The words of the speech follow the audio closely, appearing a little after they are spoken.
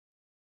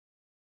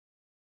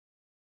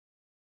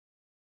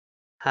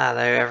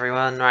Hello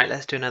everyone, right,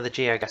 let's do another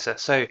GeoGuessr.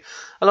 So,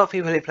 a lot of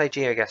people who play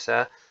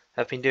GeoGuessr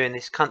have been doing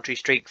this country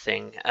streak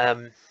thing.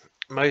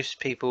 Most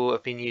people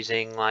have been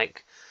using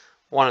like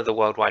one of the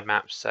worldwide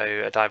maps, so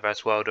a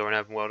diverse world or an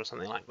urban world or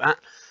something like that,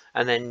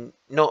 and then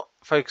not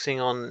focusing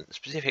on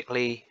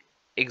specifically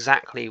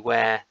exactly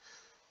where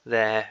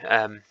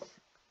their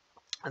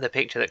the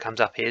picture that comes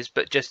up is,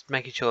 but just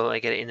making sure they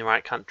get it in the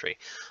right country.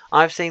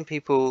 I've seen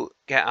people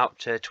get up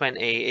to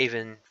 20,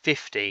 even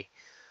 50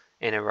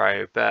 in a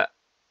row, but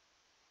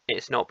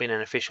it's not been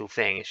an official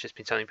thing. It's just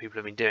been something people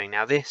have been doing.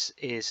 Now this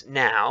is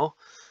now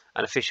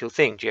an official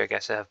thing.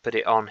 GeoGuessr have put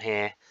it on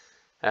here,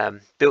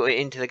 built it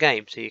into the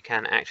game so you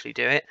can actually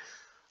do it.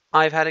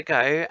 I've had a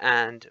go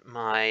and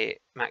my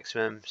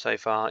maximum so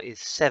far is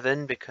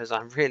 7 because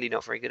I'm really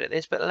not very good at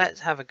this, but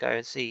let's have a go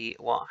and see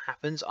what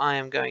happens. I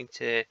am going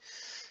to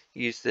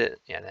use there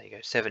you go,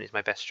 7 is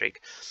my best streak.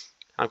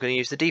 I'm going to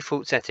use the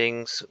default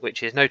settings,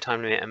 which is no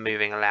time limit and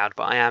moving allowed,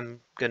 but I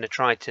am going to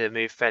try to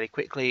move fairly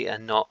quickly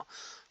and not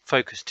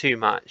focus too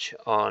much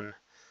on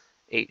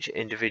each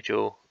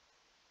individual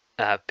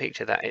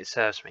picture that it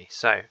serves me.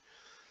 So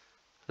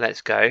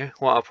let's go.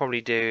 What I'll probably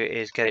do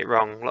is get it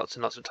wrong lots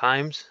and lots of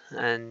times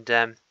and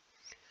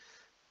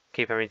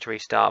keep having to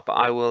restart, but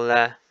I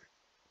will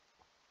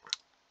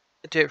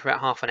do it for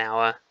about half an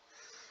hour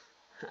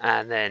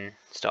and then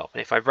stop.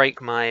 And if I break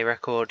my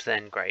record,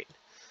 then great.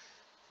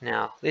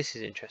 Now this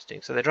is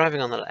interesting. So they're driving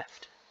on the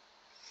left,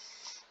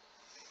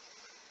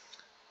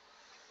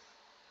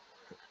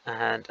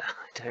 and I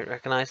don't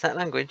recognise that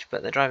language,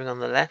 but they're driving on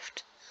the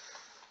left.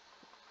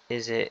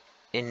 Is it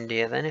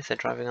India then, if they're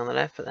driving on the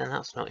left? But then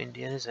that's not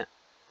Indian, is it?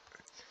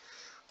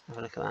 Have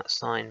a look at that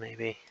sign,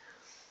 maybe.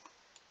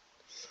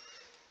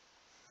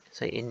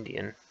 Say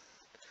Indian.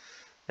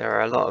 There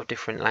are a lot of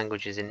different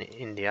languages in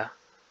India.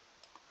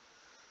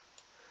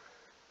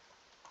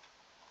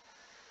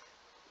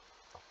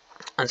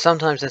 And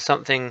sometimes there's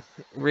something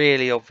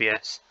really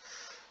obvious.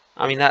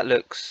 I mean, that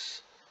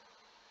looks...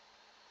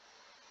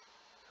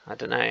 I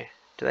don't know.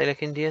 Do they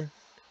look Indian?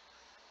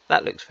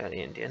 That looks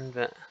fairly Indian,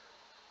 but...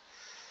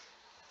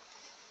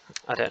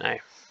 I don't know.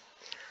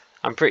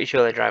 I'm pretty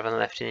sure they drive on the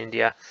left in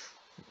India.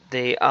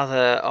 The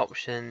other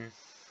option,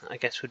 I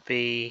guess, would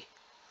be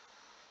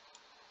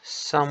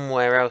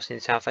somewhere else in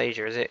South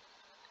Asia. Is it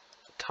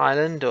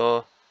Thailand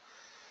or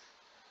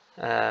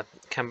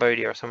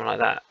Cambodia or something like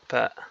that?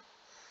 But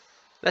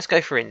let's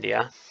go for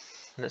India.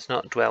 Let's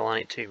not dwell on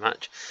it too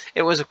much.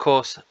 It was, of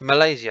course,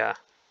 Malaysia.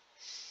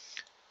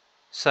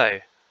 So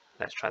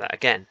let's try that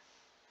again.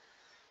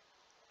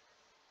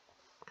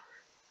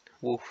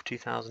 Wolf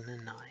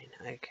 2009.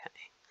 Okay.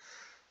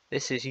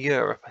 This is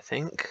Europe, I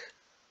think.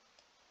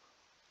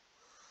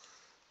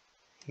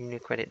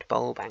 Unicredit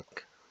Bowl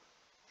Bank.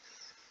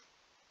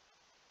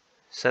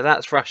 So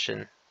that's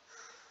Russian.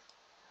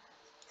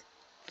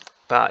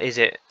 But is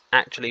it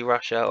actually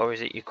Russia or is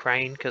it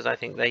Ukraine? Because I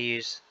think they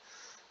use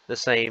the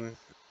same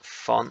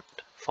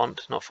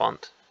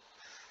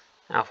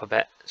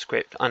alphabet,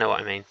 script. I know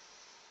what I mean.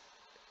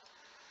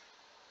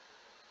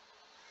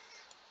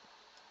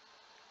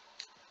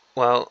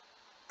 Well,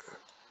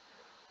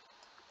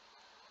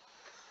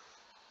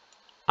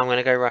 I'm going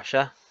to go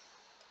Russia.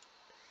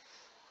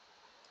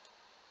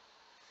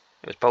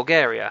 It was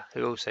Bulgaria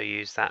who also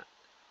used that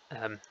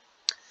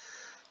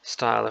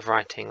style of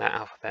writing, that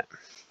alphabet.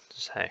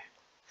 So,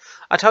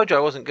 I told you I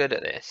wasn't good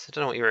at this. I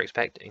don't know what you were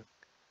expecting.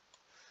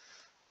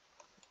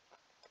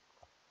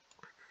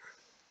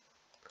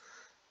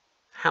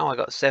 How I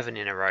got 7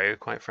 in a row,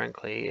 quite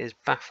frankly, is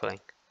baffling.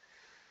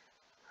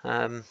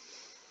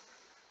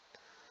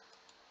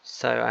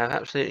 So I have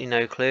absolutely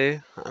no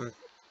clue. I'm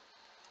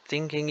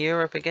thinking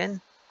Europe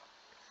again.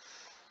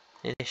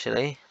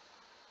 Initially.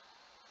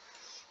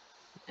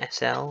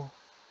 SL.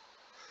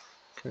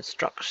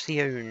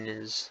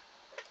 Construcciones.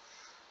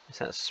 Is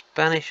that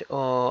Spanish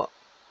or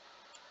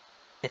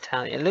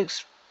Italian? It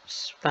looks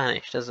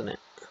Spanish, doesn't it?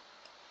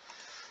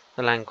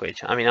 The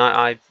language. I mean,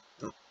 I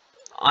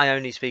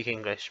only speak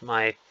English.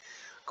 My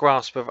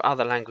grasp of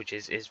other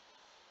languages is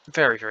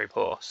very, very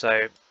poor.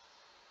 So,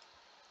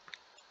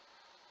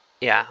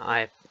 yeah,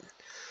 I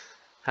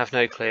have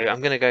no clue. I'm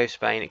going to go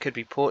Spain. It could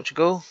be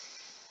Portugal.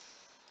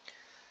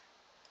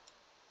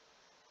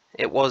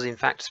 It was, in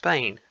fact,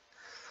 Spain.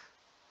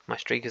 My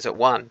streak is at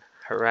 1.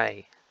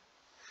 Hooray.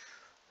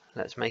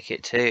 Let's make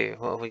it 2.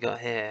 What have we got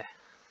here?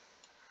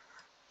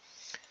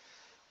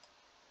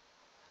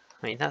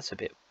 I mean, that's a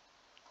bit...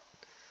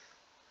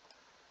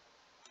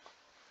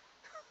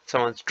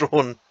 Someone's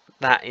drawn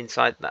that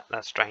inside that.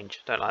 That's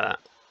strange. Don't like that.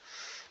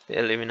 Bit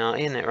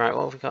Illuminati, isn't it? Right,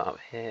 what have we got up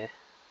here?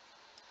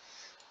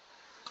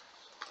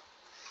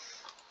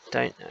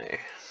 Don't know.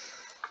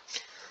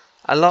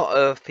 A lot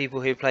of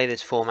people who play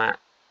this format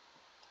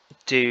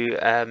do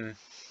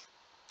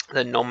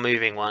the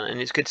non-moving one, and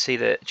it's good to see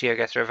that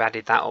GeoGuessr have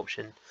added that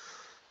option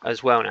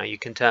as well now. You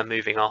can turn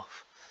moving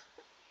off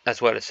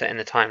as well as setting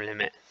the time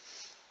limit.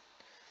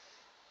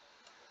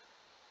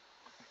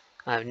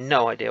 I have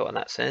no idea what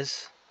that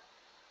says.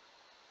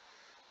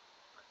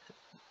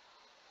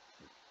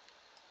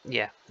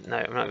 Yeah, no,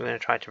 I'm not going to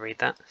try to read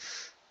that.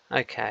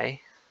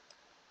 Okay.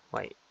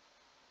 Wait.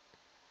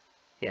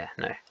 Yeah,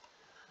 no.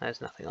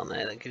 There's nothing on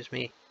there that gives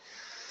me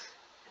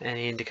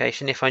any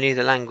indication. If I knew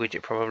the language,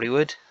 it probably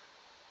would.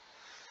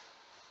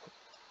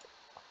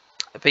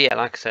 But yeah,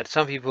 like I said,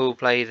 some people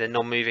play the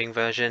non-moving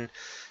version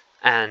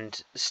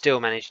and still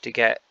manage to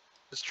get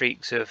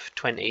streaks of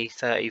 20,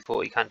 30,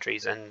 40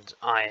 countries, and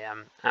I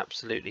am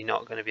absolutely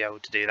not going to be able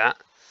to do that.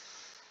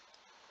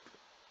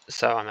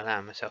 So I'm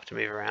allowing myself to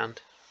move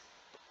around.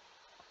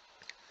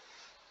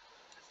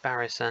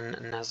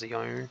 Barisan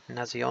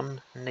Nazion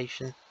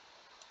Nation.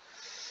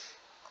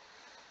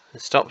 The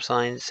stop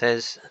sign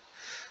says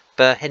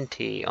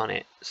Berhenti on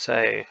it,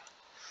 so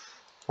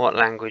what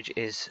language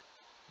is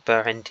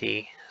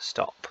Berhenti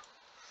stop?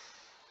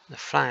 The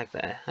flag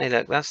there. Hey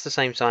look, that's the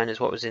same sign as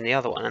what was in the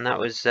other one, and that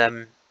was,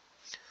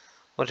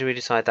 what did we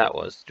decide that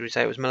was? Did we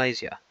say it was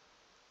Malaysia?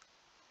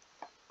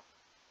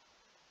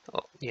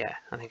 Oh, yeah,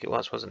 I think it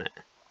was, wasn't it?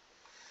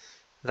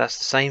 That's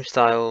the same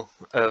style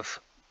of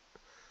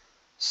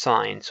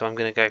sign, so I'm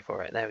going to go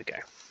for it. There we go.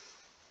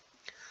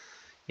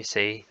 You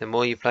see, the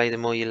more you play, the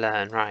more you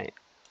learn. Right.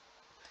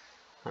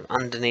 I'm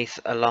underneath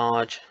a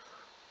large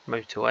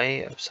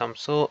motorway of some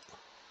sort.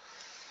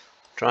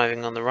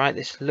 Driving on the right.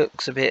 This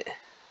looks a bit...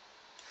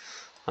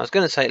 I was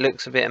going to say it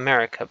looks a bit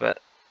America, but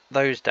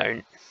those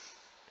don't.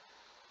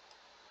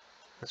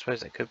 I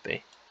suppose they could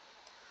be.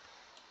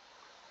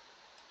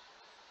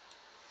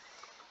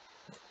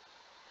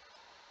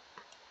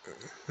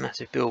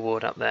 Massive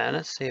billboard up there.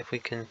 Let's see if we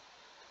can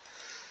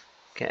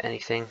get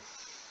anything.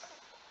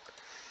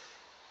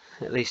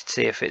 At least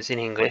see if it's in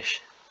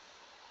English.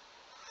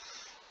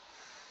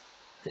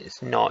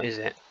 It's not, is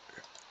it?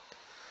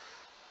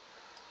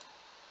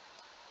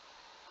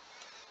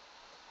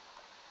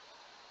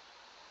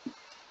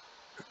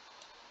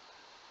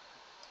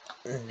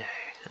 No.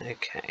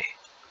 Okay.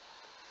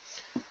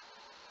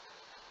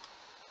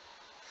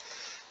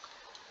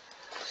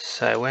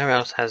 So where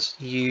else has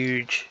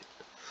huge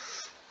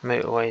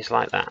motorways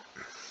like that?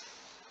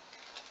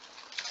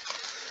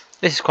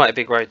 This is quite a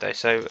big road though,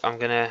 so I'm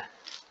gonna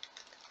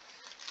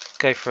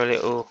go for a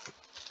little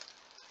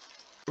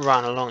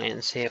run along it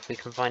and see if we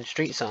can find a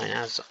street sign,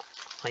 as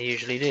I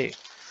usually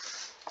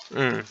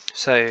do.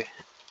 So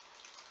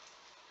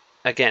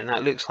again,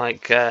 that looks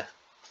like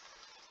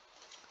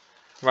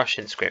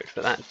Russian script,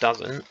 but that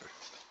doesn't.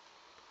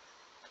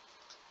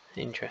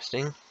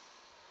 Interesting.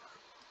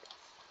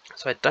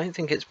 So I don't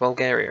think it's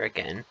Bulgaria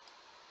again.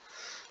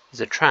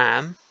 There's a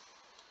tram.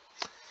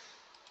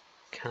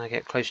 Can I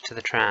get close to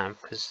the tram?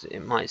 Because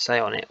it might say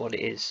on it what it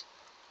is.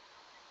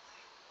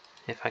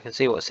 If I can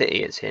see what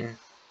city it's in,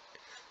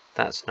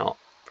 that's not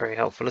very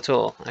helpful at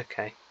all.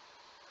 Okay.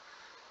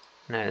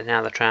 No,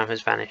 now the tram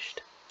has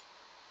vanished.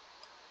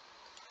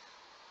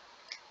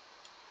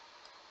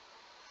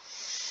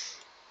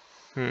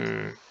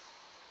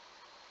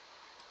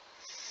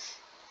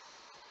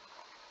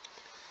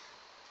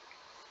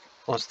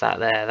 What's that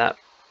there? That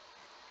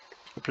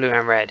blue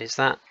and red, is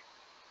that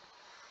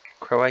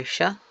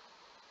Croatia?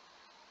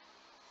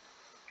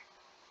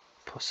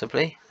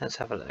 Possibly. Let's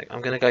have a look.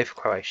 I'm going to go for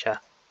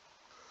Croatia.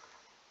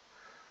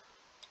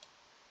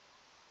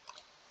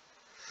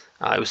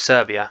 It was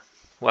Serbia.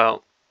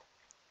 Well,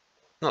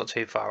 not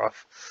too far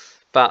off.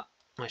 But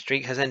my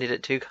streak has ended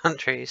at 2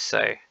 countries,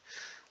 so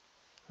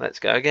let's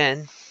go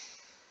again.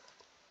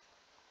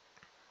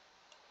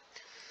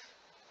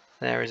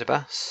 There is a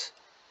bus.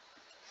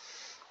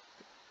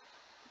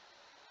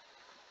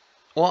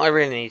 What I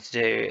really need to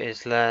do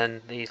is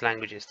learn these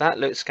languages. That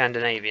looks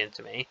Scandinavian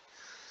to me,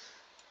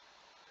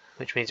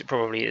 which means it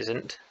probably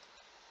isn't.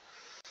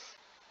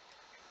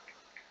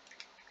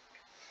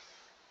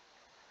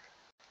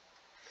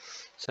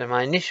 So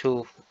my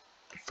initial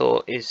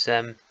thought is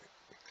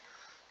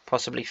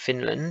possibly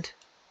Finland.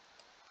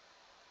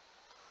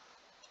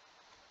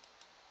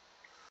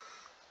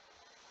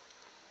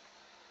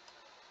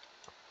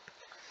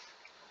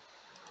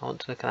 I want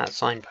to look at that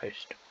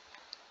signpost,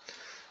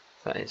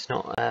 but it's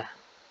not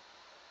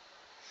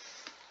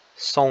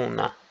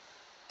Solna.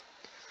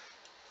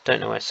 Don't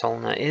know where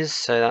Solna is,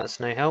 so that's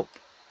no help.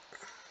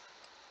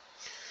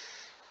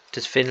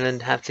 Does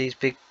Finland have these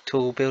big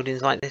tall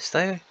buildings like this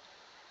though?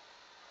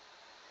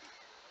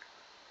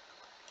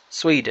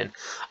 Sweden.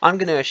 I'm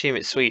going to assume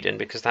it's Sweden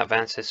because that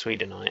van says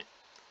Sweden on it.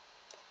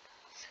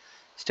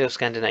 Still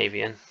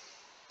Scandinavian.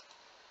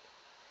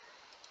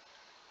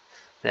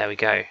 There we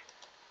go.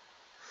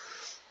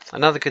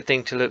 Another good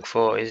thing to look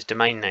for is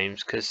domain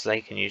names, because they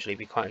can usually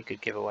be quite a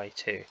good giveaway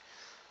too.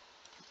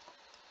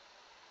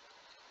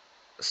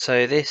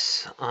 So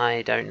this,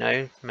 I don't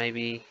know,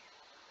 maybe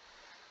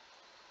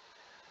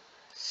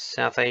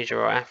South Asia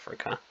or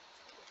Africa.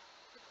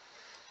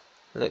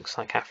 Looks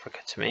like Africa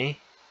to me.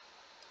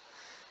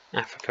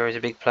 Africa is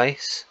a big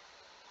place.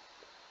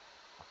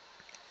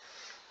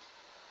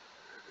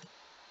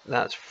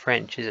 That's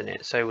French, isn't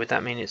it? So would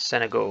that mean it's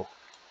Senegal?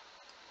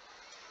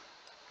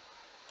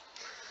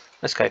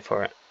 Let's go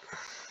for it.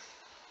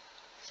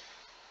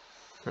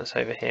 That's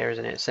over here,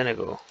 isn't it?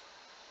 Senegal.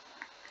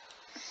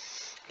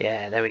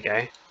 Yeah, there we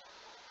go.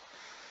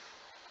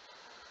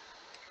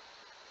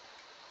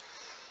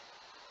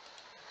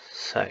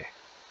 So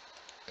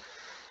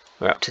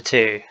we're up to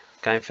 2,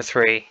 going for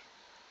 3.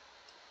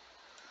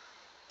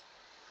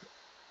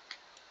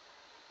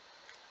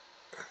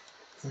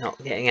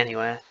 Not getting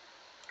anywhere.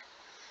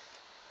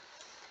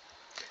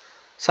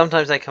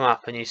 Sometimes they come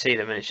up and you see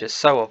them and it's just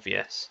so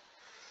obvious.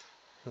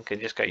 You can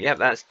just go, yep,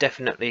 that's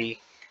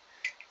definitely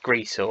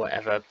Greece or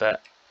whatever,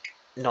 but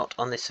not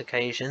on this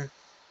occasion.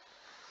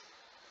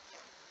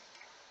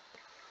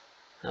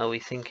 Are we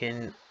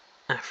thinking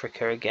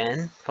Africa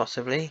again,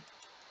 possibly?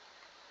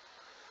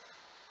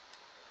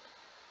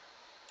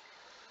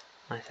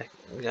 I think,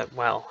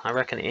 well, I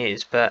reckon it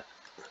is, but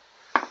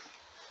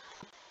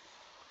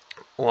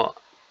what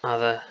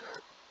other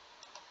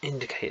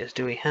indicators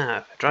do we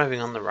have? Driving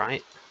on the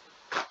right.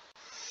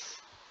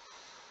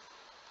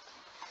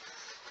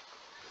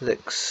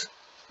 Looks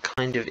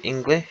kind of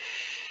English.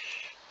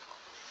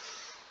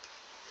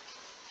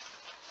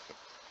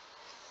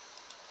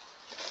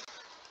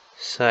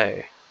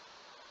 So,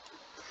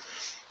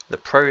 the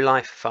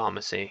pro-life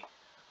pharmacy.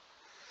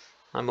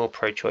 I'm more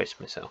pro-choice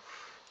myself.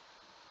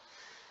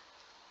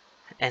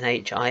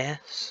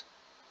 NHIS?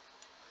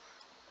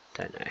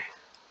 Don't know.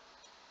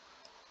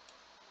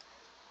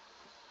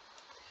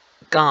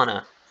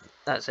 Ghana.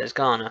 That says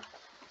Ghana.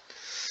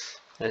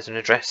 There's an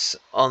address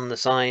on the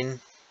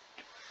sign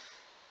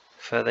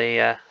for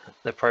the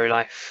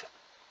pro-life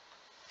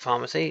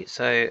pharmacy,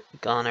 so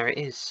Ghana it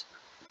is.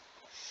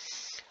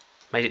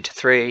 Made it to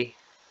 3.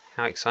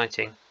 How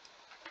exciting.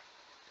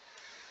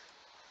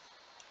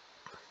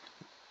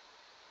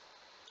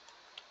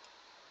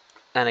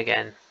 And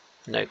again,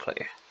 no clue.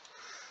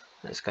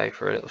 Let's go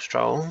for a little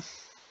stroll. Is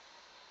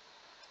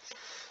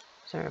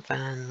there a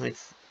van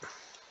with...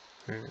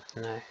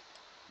 no.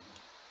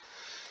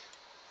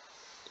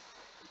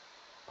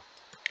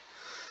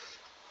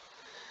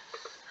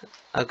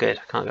 Oh good,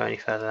 I can't go any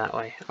further that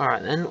way.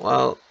 Alright then,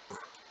 well,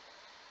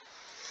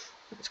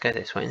 let's go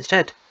this way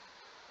instead.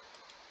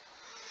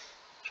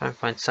 Try and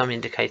find some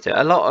indicator.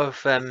 A lot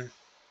of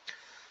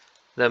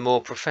the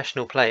more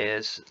professional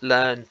players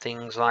learn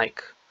things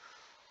like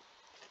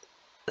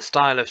the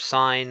style of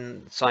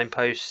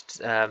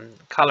signpost,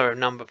 colour of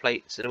number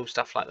plates and all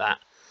stuff like that,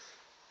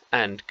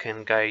 and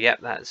can go, yep,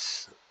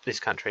 that's this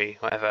country,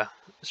 whatever,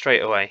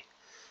 straight away.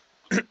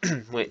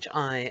 Which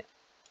I,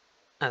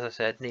 as I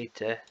said, need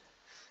to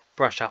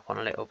brush up on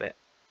a little bit.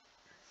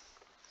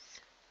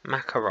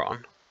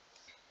 Macaron.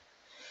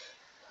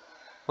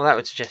 Well, that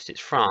would suggest it's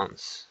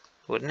France,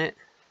 wouldn't it?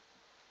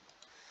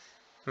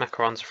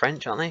 Macarons are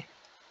French, aren't they?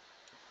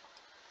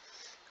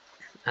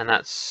 And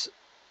that's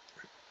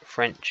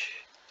French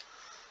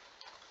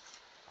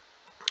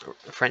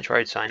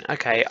road sign.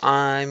 Okay,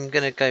 I'm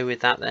going to go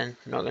with that then.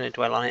 I'm not going to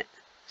dwell on it.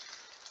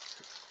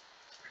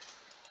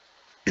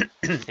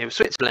 It was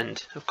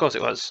Switzerland. Of course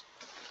it was.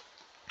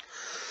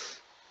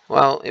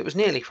 Well, it was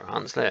nearly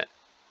France, look.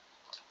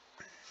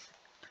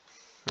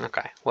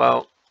 Okay,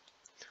 well,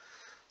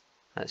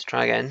 let's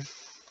try again.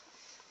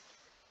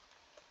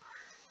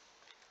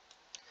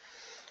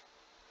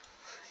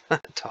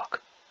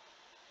 Talk.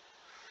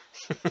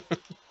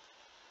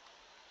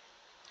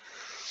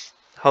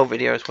 The whole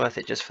video is worth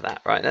it just for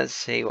that. Right, let's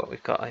see what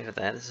we've got over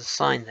there. There's a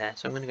sign there,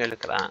 so I'm going to go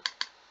look at that.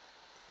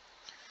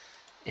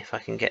 If I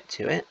can get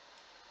to it.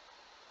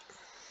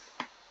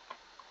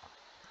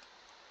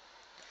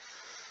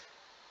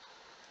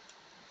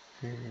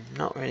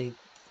 Not really.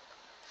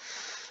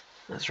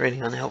 That's really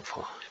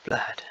unhelpful. It's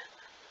blurred.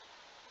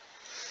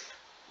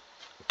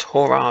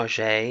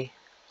 Toraje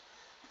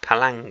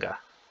Palanga.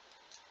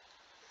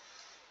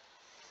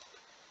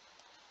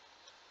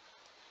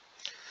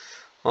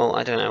 Well,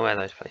 I don't know where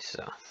those places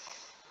are.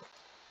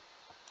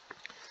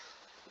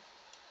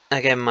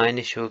 Again, my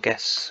initial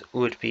guess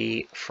would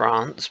be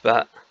France,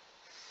 but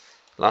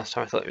last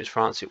time I thought it was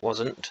France, it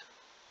wasn't.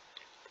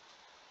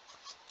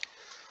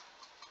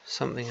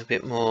 Something a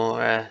bit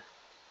more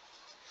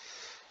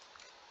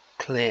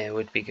clear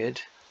would be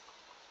good.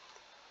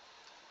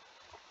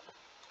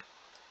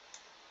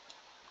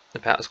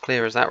 About as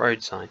clear as that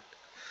road sign.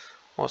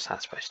 What's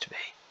that supposed to be?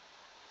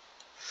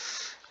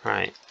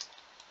 Right.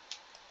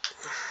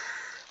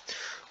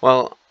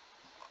 Well,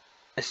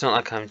 it's not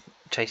like I'm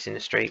chasing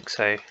a streak,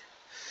 so it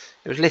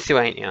was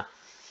Lithuania.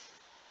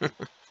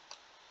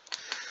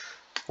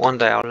 One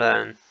day I'll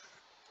learn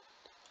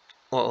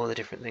what all the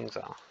different things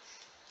are.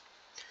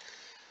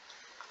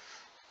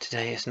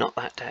 Today is not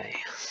that day.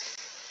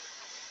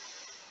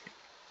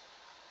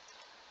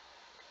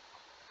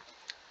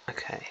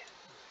 Okay.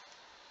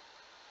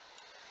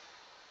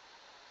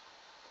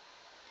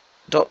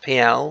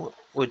 .pl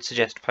would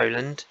suggest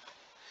Poland.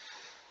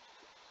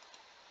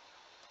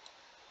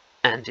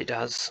 And it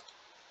does.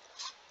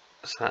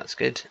 So that's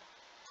good.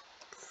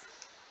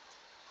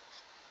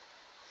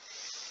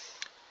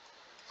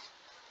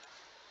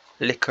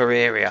 Liquor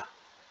area.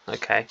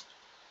 Okay.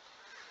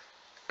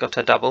 Got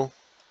a double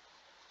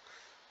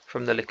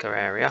from the liquor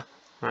area.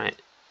 Right.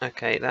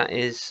 Okay, that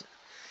is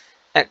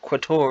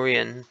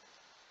Equatorian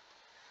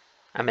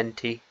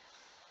Amenti.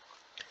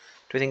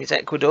 Do we think it's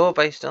Ecuador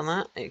based on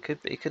that? It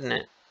could be, couldn't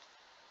it?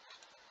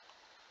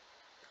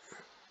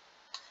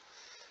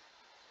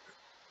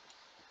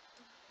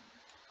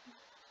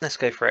 Let's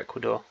go for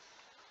Ecuador.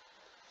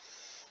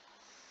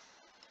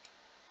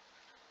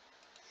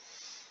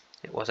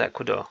 It was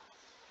Ecuador.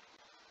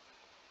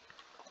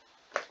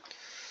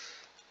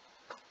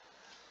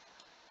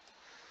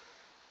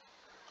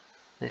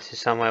 This is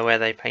somewhere where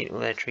they paint all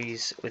their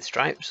trees with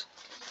stripes.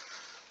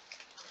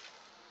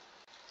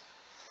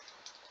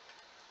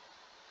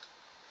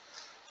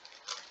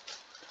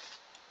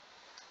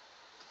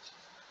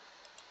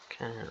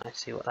 Can I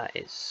see what that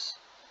is?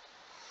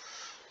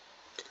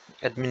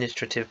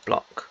 Administrative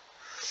block.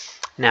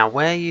 Now,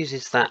 where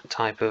uses that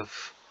type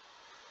of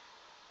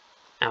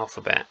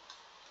alphabet?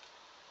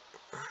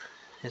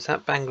 Is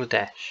that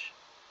Bangladesh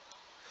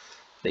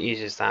that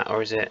uses that,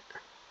 or is it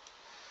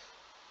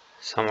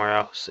somewhere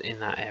else in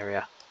that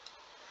area,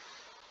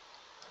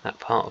 that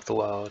part of the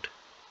world?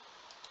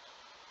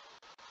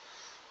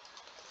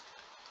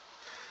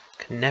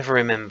 Can never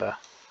remember.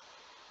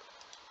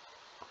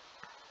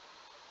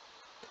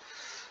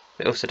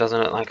 It also doesn't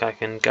look like I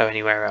can go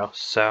anywhere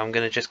else, so I'm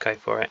going to just go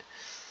for it.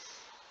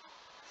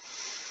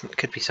 It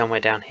could be somewhere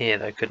down here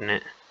though, couldn't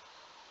it?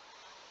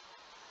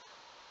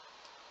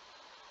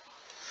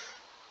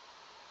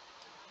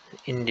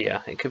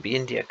 India. It could be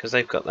India because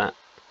they've got that.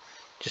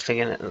 Just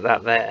looking at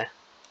that there.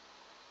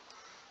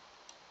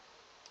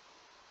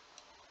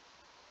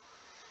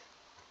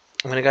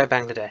 I'm going to go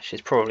Bangladesh.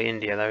 It's probably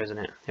India though, isn't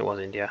it? It was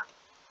India.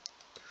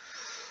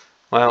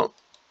 Well,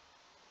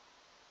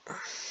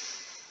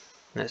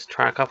 let's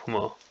try a couple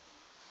more.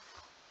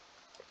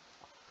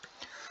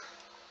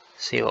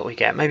 See what we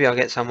get. Maybe I'll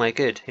get somewhere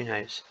good. Who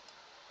knows?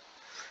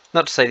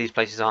 Not to say these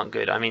places aren't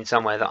good. I mean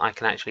somewhere that I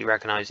can actually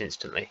recognise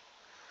instantly.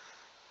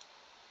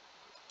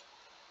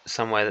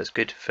 Somewhere that's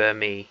good for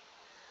me.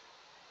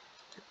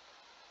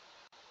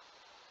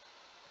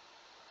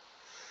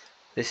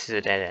 This is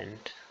a dead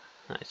end.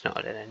 No, it's not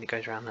a dead end. It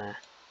goes around there.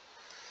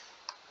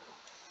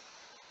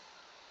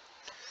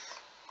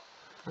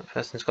 That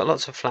person's got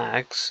lots of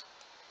flags.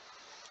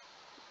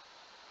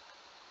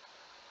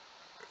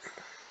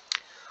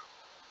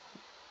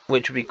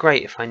 Which would be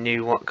great if I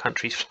knew what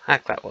country's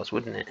flag that was,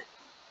 wouldn't it?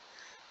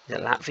 Is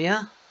it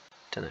Latvia?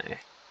 Don't know.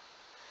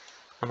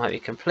 I might be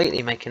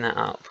completely making that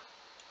up.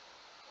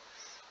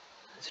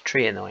 There's a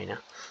tree in the way now.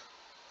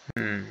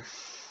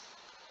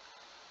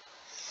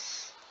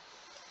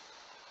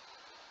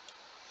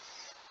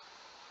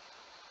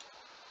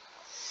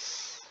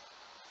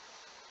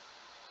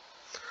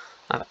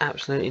 I've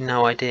absolutely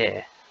no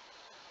idea.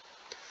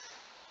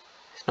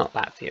 It's not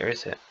Latvia,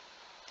 is it?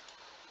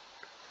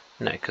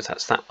 No, because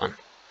that's that one.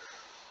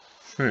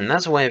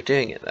 That's a way of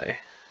doing it though.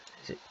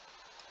 Is it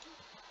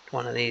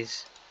one of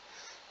these?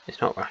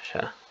 It's not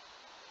Russia.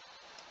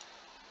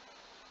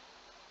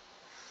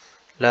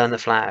 Learn the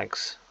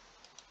flags.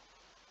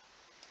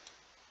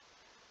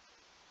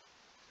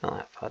 Not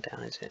that far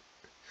down, is it?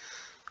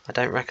 I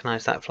don't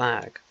recognise that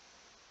flag.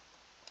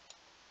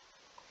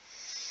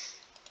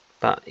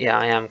 But yeah,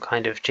 I am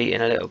kind of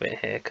cheating a little bit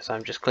here because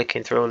I'm just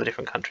clicking through all the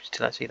different countries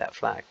till I see that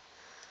flag.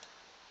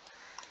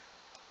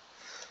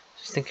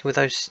 Just thinking with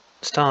those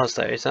stars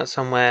though, is that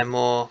somewhere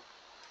more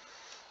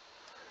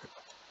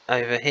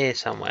over here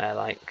somewhere,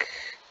 like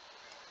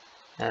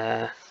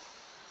it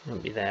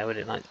wouldn't be there, would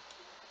it? Like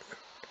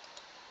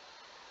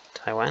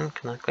Taiwan?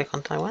 Can I click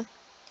on Taiwan?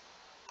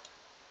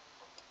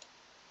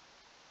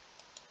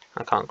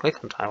 I can't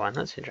click on Taiwan,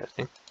 that's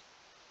interesting.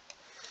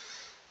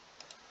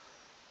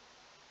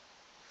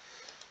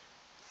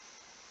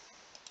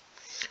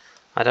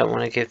 I don't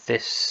want to give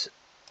this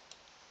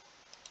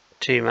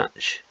too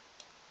much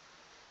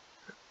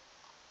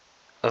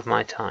of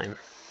my time.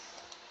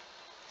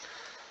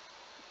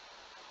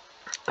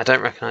 I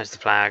don't recognise the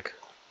flag,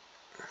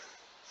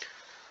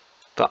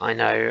 but I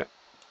know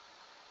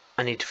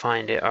I need to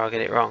find it or I'll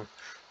get it wrong.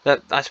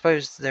 But I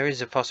suppose there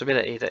is a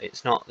possibility that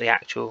it's not the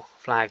actual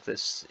flag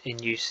that's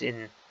in use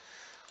in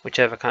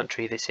whichever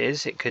country this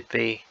is. It could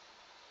be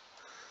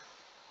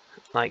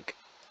like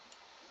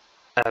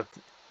a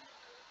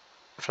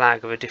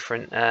flag of a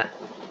different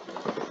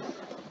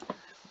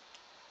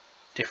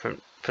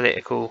different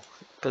political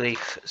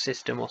belief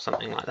system or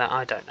something like that.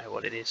 I don't know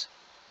what it is.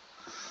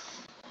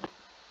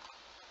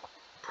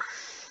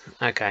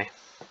 Okay,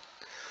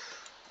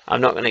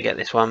 I'm not going to get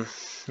this one,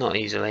 not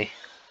easily.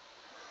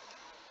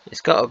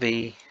 It's got to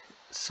be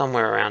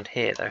somewhere around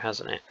here though,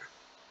 hasn't it?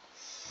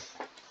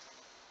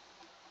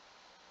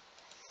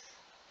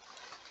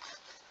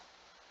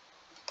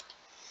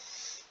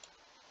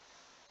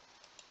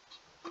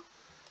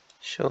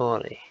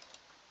 Surely.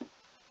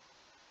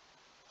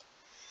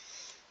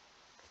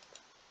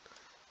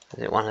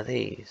 Is it one of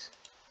these?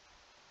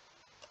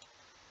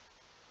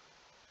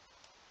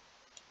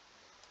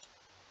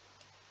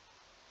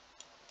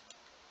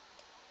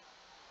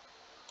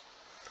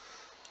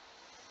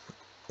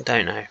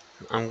 Don't know.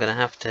 I'm going to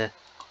have to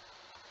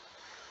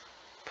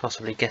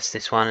possibly guess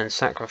this one and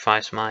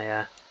sacrifice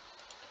my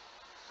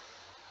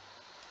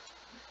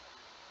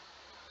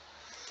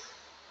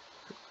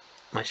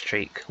my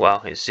streak.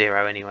 Well, it's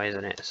 0 anyway,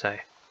 isn't it? So,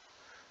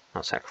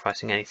 not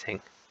sacrificing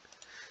anything.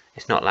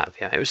 It's not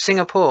Latvia. It was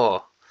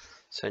Singapore.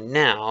 So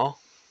now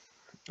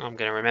I'm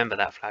going to remember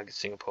that flag is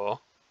Singapore.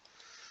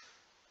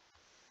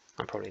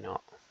 I'm probably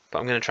not, but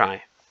I'm going to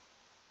try.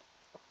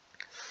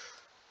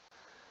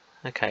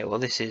 Okay, well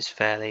this is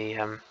fairly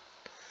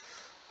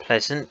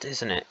pleasant,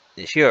 isn't it?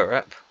 It's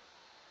Europe.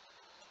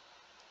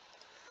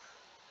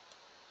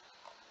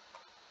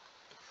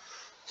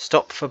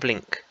 Stop for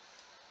blink.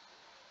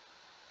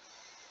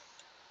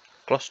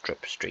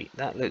 Glostrup Street.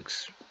 That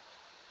looks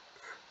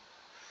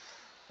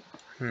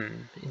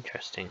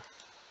interesting.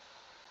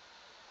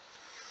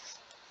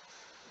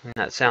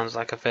 That sounds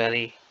like a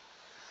fairly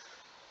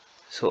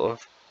sort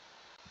of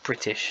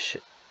British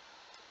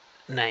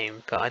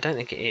name, but I don't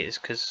think it is,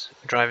 because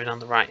we're driving on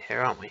the right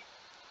here, aren't we?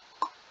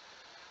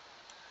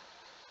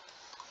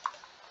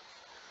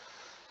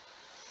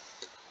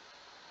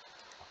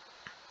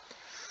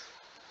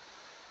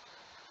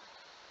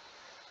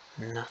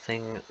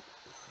 Nothing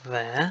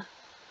there.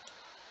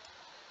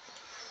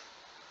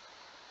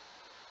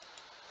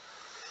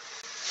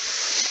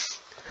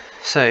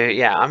 So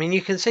yeah, I mean,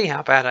 you can see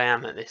how bad I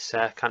am at this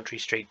country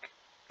streak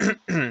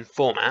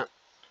format.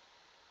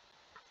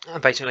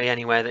 Basically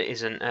anywhere that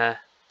isn't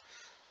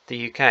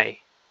the UK,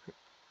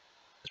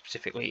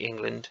 specifically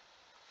England,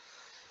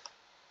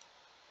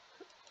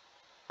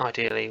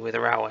 ideally with a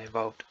railway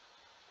involved.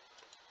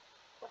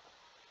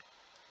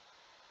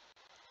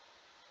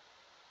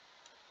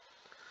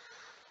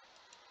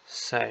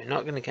 So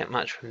not going to get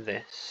much from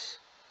this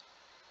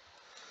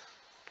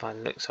by the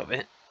looks of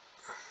it.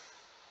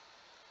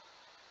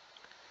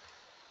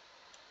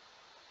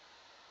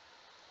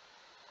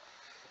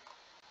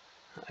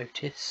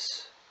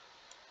 Otis,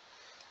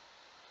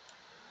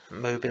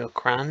 mobile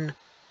crane.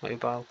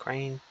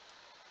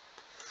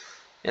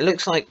 It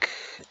looks like,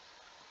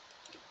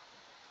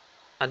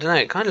 I don't know,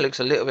 it kind of looks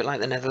a little bit like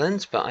the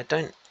Netherlands, but I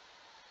don't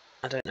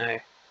know.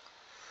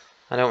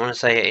 I don't want to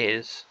say it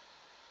is.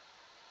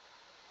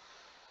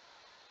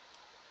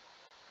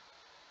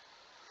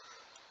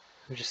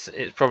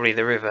 It's probably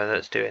the river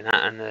that's doing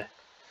that and the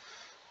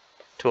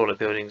taller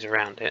buildings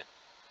around it.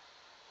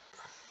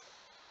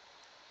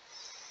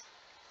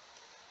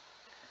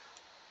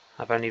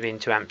 I've only been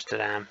to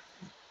Amsterdam.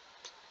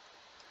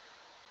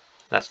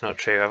 That's not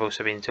true. I've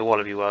also been to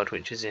Wallaby World,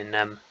 which is in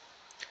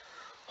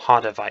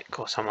Harderwijk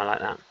or somewhere like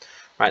that.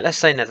 Right, let's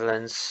say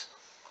Netherlands.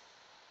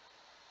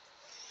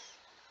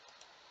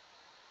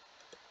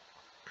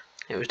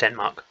 It was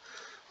Denmark.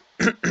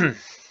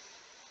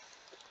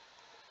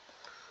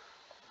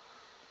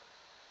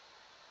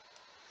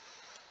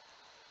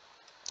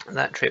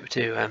 That trip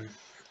to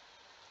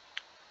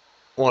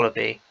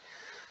Wallaby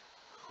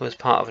was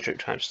part of a trip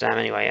to Amsterdam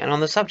anyway. And on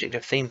the subject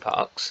of theme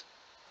parks,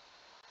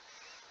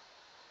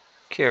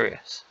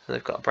 curious, so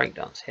they've got a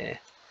breakdance here.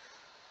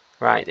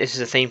 Right, this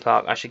is a theme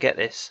park. I should get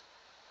this.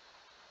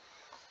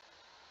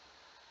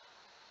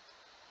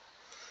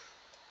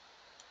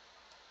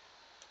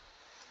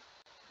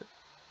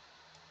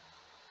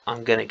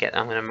 I'm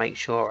gonna make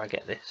sure I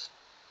get this.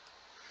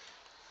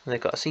 They've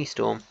got a sea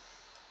storm,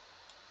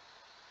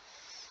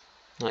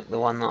 like the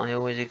one that I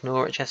always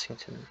ignore at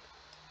Chessington.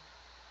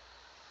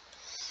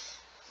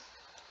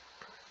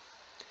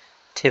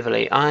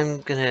 Tivoli.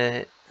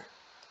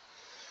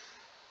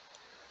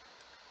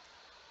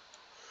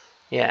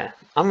 Yeah,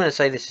 I'm gonna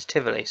say this is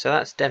Tivoli. So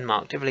that's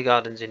Denmark. Tivoli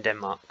Gardens in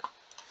Denmark.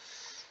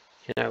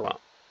 You know what?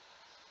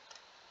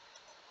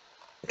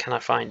 Can I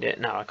find it?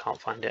 No, I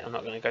can't find it. I'm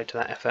not going to go to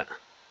that effort.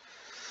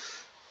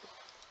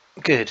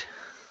 Good.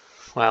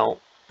 Well,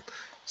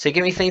 so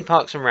give me theme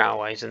parks and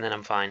railways and then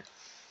I'm fine.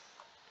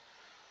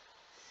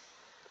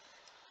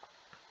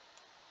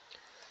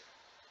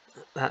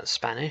 That's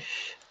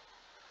Spanish,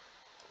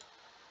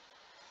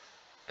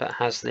 but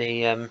has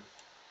the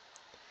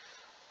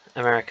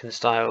American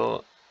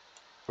style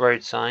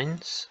road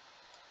signs.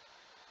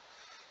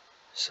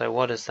 So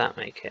what does that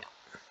make it?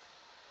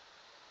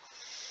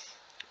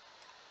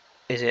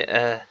 Is it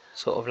a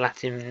sort of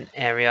Latin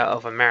area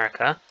of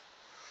America,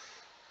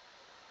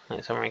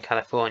 like somewhere in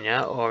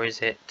California, or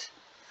is it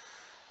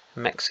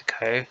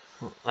Mexico,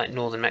 like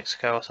northern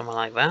Mexico or somewhere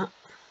like that?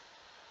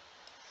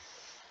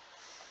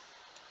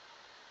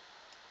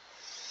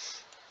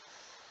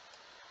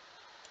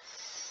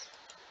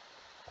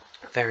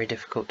 Very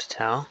difficult to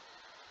tell.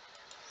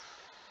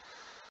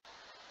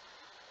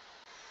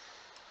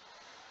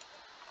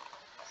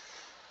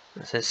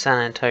 It says San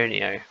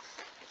Antonio,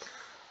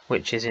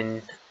 which is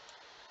in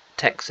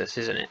Texas,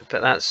 isn't it?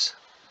 But that's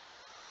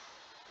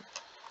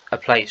a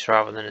place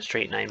rather than a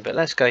street name. But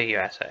let's go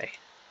USA.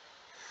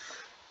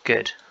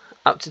 Good.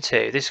 Up to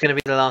 2. This is going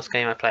to be the last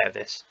game I play of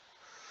this,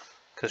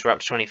 because we're up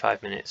to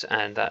 25 minutes,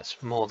 and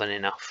that's more than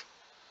enough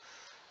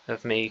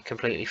of me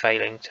completely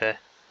failing to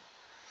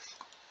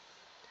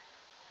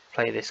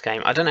play this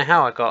game. I don't know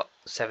how I got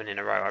 7 in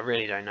a row. I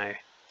really don't know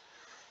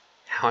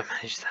how I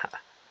managed that.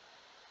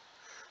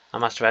 I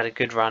must have had a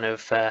good run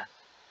of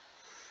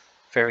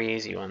very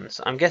easy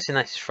ones. I'm guessing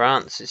this is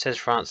France. It says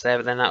France there,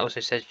 but then that also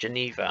says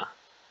Geneva.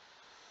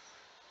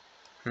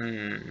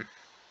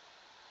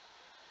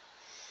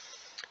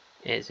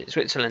 Is it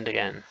Switzerland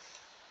again?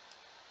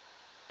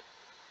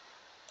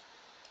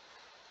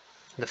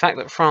 The fact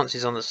that France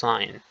is on the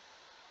sign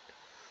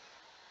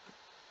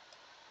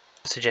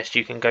suggests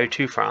you can go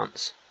to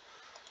France.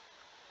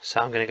 So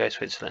I'm going to go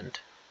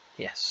Switzerland.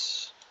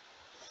 Yes.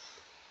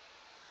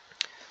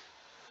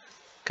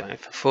 Going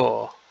for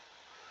 4.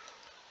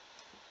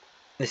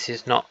 This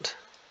is not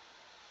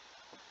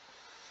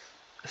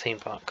a theme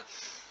park.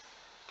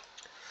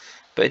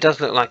 But it does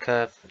look like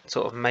a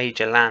sort of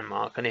major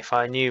landmark, and if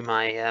I knew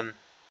my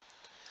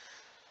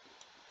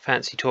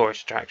fancy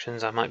tourist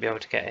attractions I might be able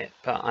to get it,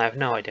 but I have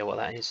no idea what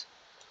that is.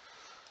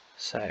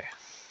 So,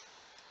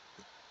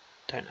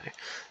 don't know.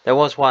 There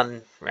was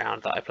one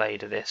round that I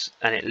played of this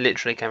and it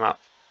literally came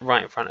up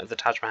right in front of the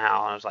Taj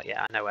Mahal and I was like,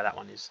 yeah, I know where that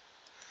one is.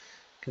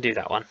 Can do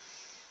that one.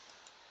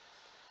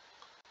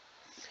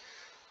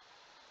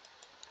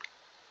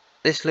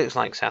 This looks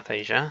like South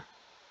Asia.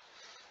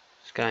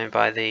 It's going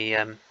by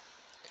the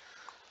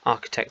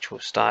architectural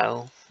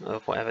style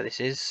of whatever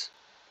this is.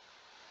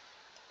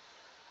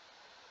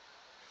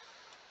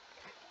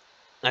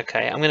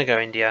 Okay, I'm going to go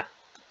India.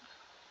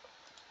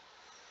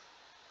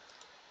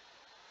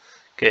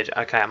 Good,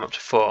 okay, I'm up to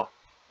 4.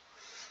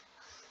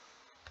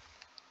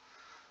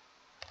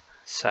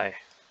 So,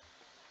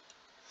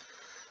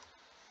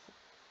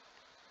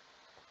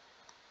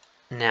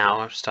 now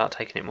I'll start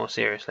taking it more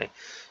seriously.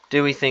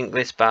 Do we think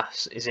this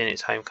bus is in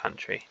its home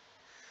country?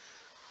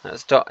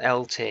 That's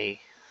 .lt,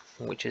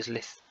 which is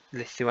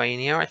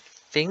Lithuania, I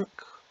think.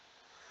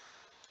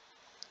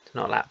 It's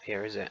not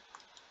Latvia, is it?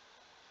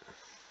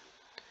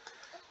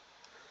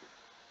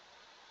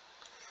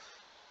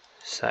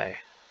 So,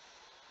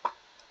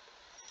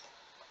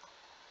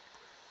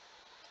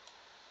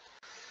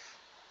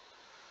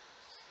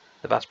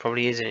 the bus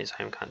probably is in its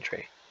home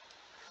country,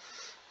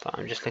 but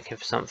I'm just looking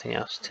for something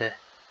else to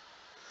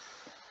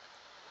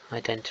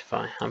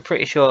identify. I'm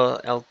pretty sure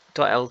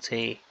 .lt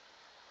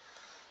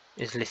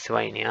is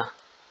Lithuania.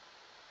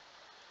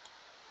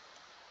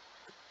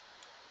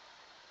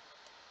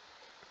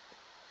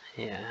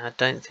 Yeah, I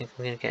don't think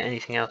I'm going to get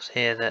anything else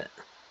here that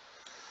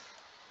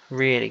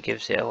really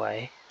gives it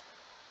away.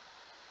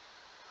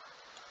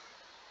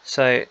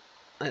 So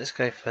let's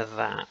go for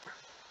that.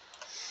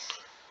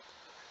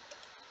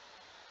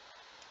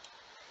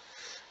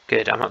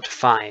 Good, I'm up to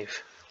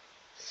 5.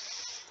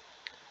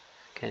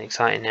 Getting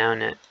exciting now,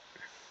 isn't it?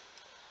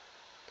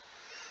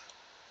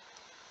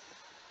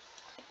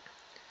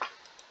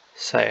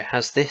 So,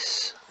 has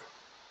this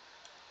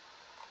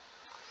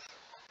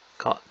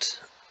got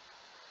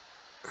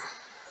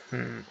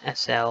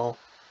SL,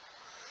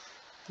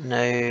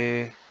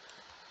 no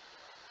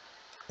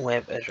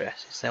web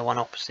address? Is there one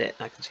opposite?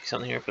 I can see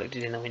something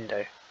reflected in the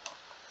window.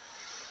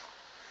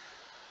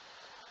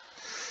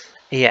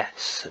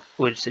 Yes,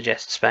 would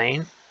suggest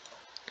Spain.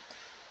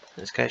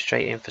 Let's go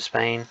straight in for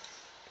Spain.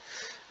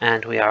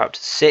 And we are up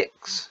to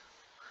 6.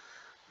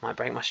 Might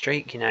break my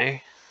streak, you know.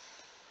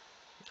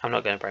 I'm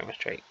not going to break my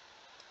streak.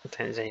 I don't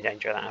think there's any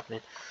danger of that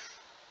happening.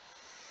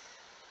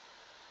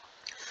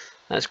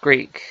 That's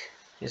Greek.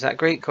 Is that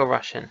Greek or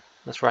Russian?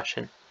 That's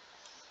Russian.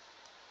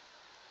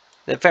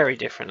 They're very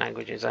different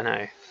languages, I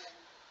know.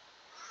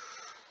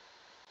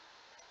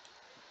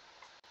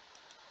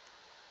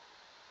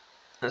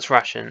 That's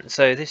Russian.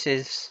 So this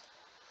is,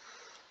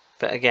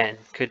 but again,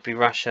 could be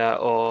Russia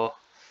or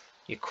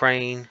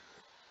Ukraine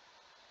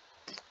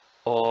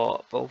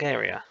or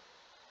Bulgaria,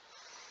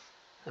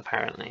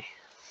 apparently.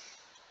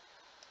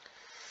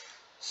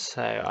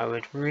 So I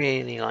would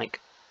really like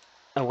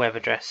a web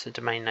address, a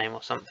domain name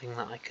or something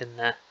that I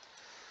can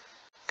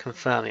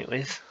confirm it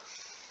with.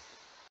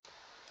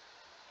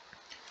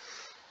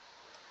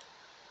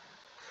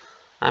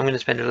 I'm going to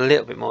spend a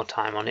little bit more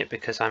time on it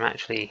because I'm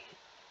actually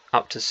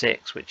up to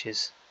 6, which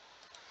is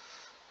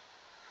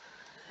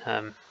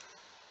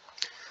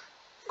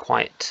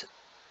quite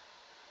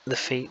the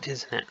feat,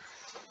 isn't it?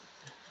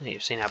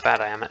 You've seen how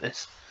bad I am at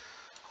this.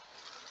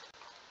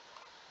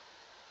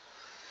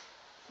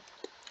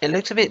 It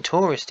looks a bit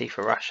touristy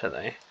for Russia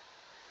though.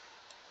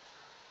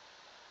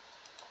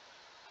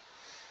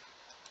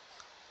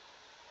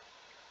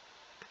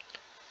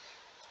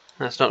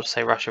 That's not to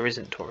say Russia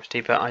isn't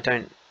touristy, but I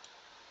don't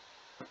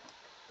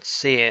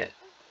see it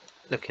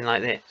looking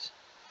like this.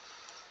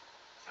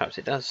 Perhaps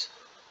it does.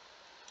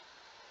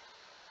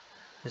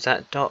 Is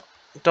that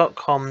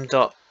 .com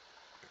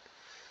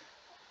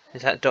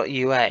is that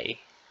 .ua?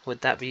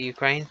 Would that be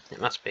Ukraine? It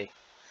must be.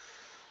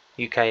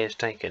 UK is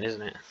taken,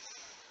 isn't it?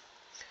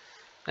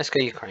 Let's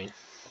go Ukraine.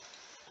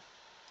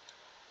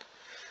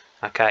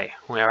 Okay,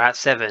 we're at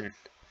 7.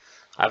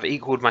 I've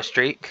equalled my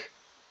streak.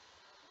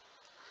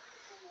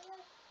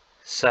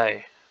 So,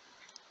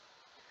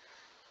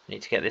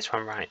 need to get this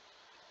one right.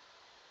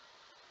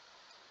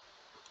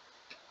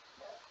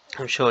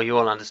 I'm sure you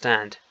all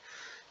understand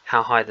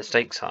how high the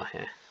stakes are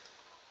here.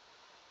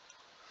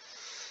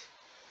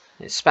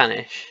 It's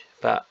Spanish,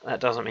 but that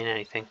doesn't mean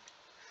anything.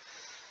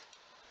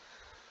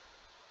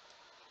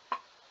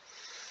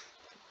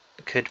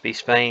 It could be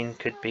Spain,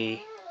 could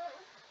be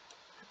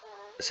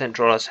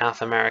Central or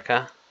South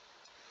America.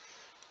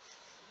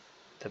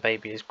 The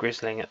baby is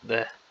grizzling at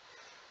the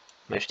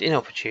most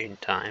inopportune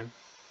time.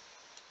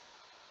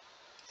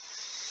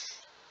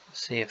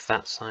 See if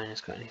that sign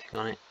has got anything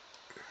on it.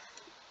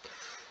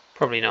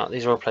 Probably not.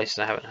 These are all places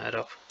I haven't heard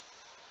of.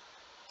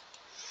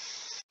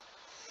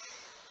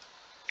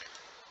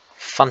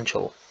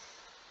 Funchal.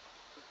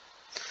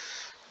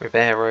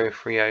 Ribeiro,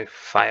 Frio,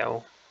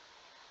 Fail.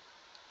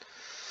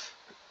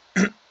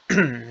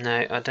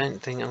 No, I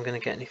don't think I'm going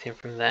to get anything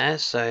from there,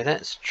 so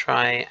let's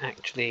try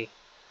actually.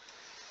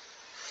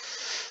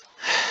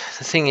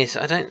 The thing is,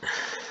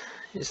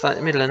 it's like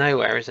the middle of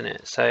nowhere, isn't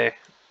it? So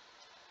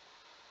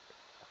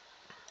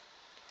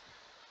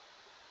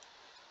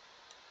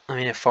I'm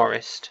in a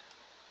forest.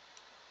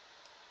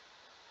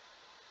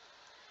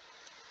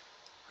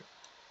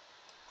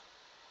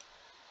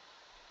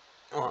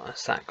 What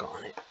has that got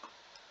on it?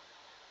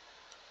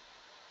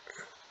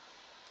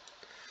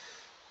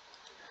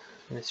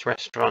 This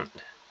restaurant.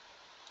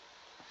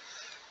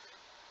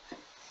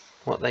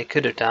 What they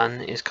could have done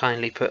is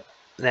kindly put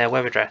their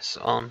web address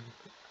on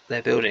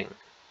their building,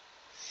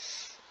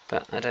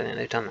 but I don't think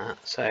they've done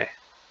that, so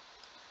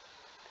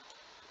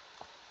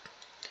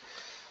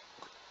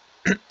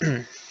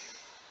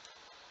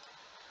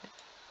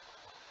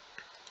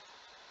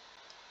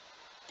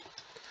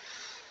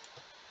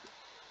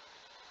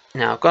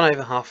now I've gone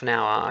over half an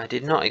hour. I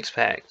did not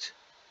expect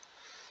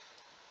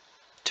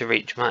to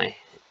reach my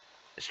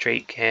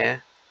streak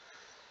here,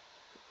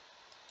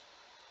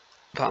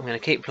 but I'm going to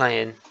keep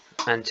playing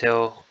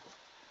until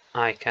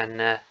I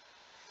can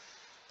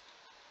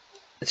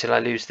until I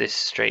lose this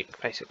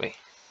streak, basically,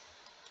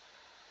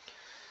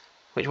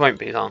 which won't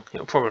be long.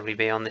 It'll probably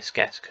be on this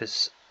guess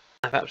because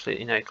I have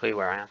absolutely no clue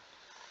where I am.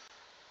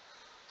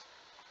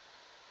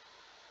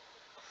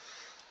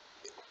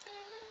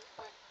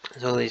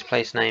 There's all these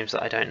place names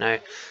that I don't know.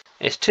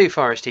 It's too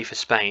foresty for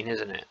Spain,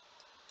 isn't it?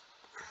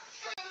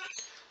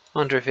 I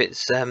wonder if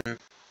it's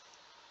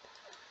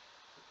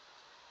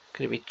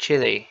could it be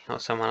Chile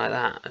or someone like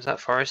that? Is that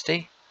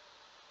foresty?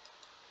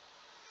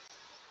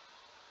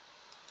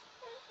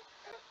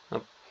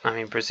 I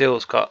mean,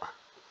 Brazil's got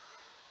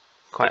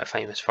quite a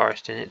famous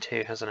forest in it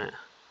too, hasn't it?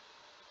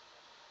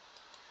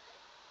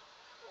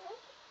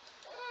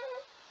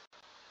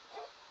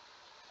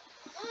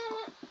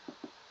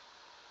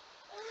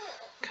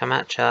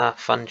 Camacha,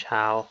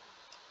 Funchal.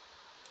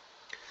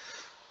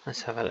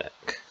 Let's have a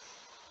look.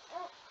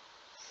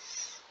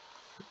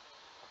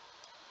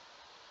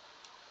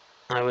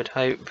 I would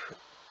hope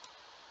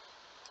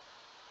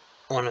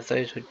one of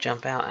those would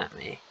jump out at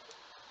me.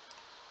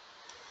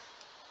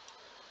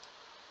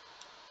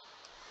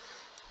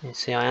 You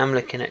see, I am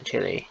looking at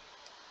Chile,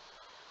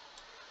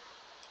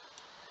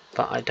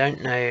 but I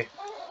don't know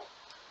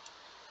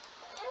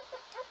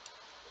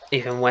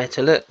even where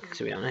to look,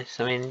 to be honest.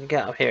 I mean, you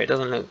get up here, it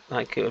doesn't look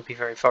like it would be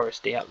very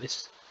foresty up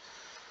this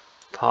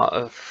part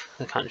of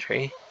the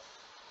country.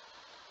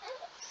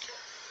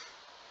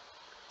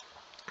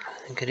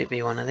 And could it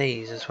be one of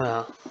these as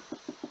well?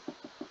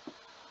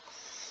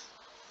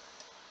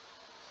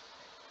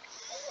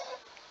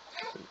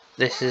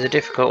 This is a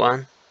difficult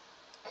one.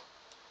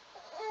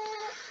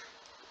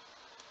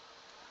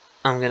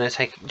 I'm going to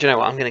take... Do you know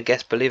what? I'm going to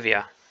guess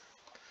Bolivia.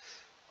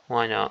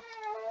 Why not?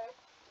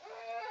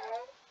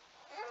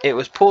 It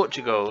was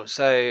Portugal,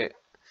 so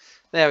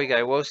there we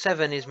go. Well,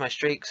 7 is my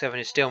streak. 7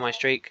 is still my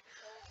streak.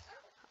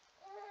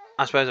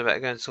 I suppose I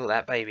better go and sort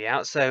that baby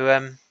out.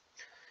 So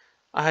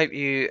I hope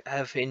you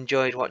have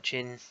enjoyed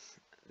watching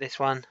this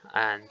one,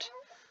 and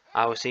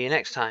I will see you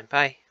next time.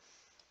 Bye.